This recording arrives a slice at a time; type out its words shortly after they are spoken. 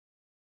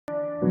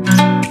Bonjour,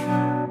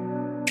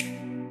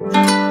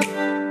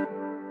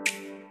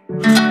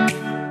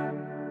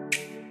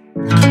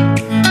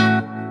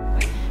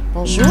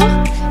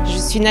 je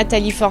suis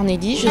Nathalie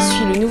Fornelli, je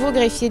suis le nouveau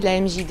greffier de la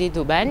MJD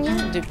d'Aubagne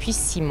depuis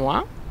 6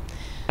 mois.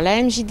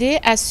 La MJD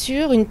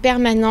assure une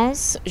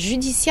permanence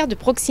judiciaire de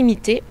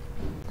proximité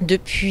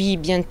depuis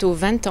bientôt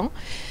 20 ans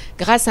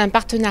grâce à un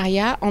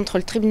partenariat entre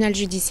le tribunal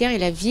judiciaire et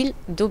la ville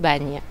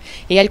d'Aubagne.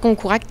 Et elle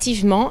concourt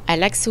activement à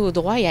l'accès aux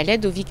droits et à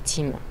l'aide aux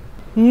victimes.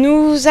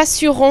 Nous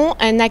assurons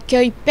un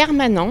accueil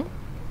permanent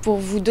pour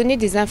vous donner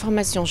des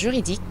informations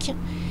juridiques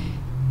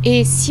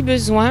et, si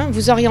besoin,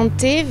 vous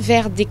orienter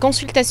vers des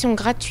consultations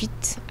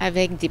gratuites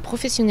avec des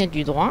professionnels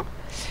du droit,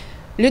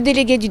 le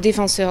délégué du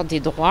défenseur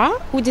des droits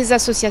ou des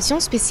associations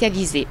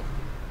spécialisées.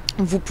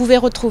 Vous pouvez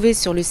retrouver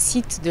sur le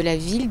site de la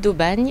ville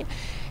d'Aubagne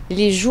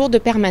les jours de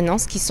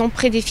permanence qui sont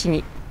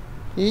prédéfinis.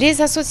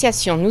 Les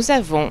associations, nous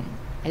avons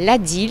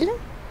l'ADIL,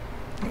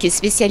 qui est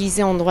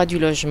spécialisée en droit du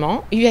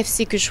logement,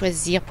 UFC Que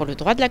Choisir pour le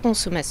droit de la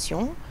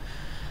consommation,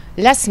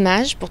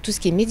 l'ASMAGE pour tout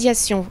ce qui est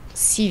médiation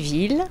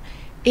civile,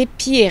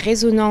 EPI et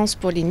Résonance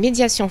pour les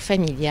médiations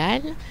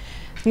familiales.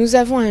 Nous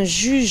avons un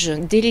juge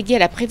délégué à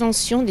la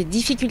prévention des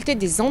difficultés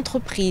des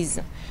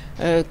entreprises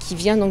qui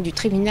vient donc du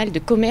tribunal de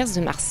commerce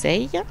de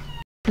Marseille.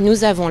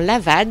 Nous avons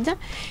l'AVAD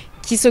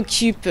qui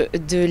s'occupe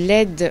de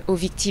l'aide aux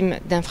victimes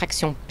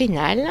d'infractions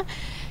pénales.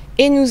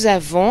 Et nous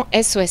avons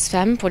SOS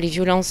Femmes pour les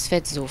violences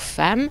faites aux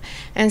femmes,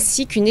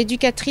 ainsi qu'une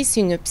éducatrice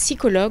et une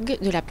psychologue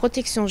de la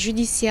protection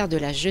judiciaire de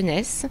la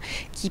jeunesse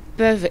qui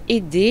peuvent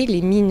aider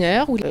les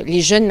mineurs ou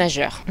les jeunes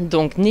majeurs.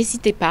 Donc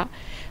n'hésitez pas,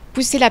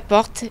 poussez la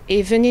porte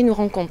et venez nous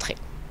rencontrer.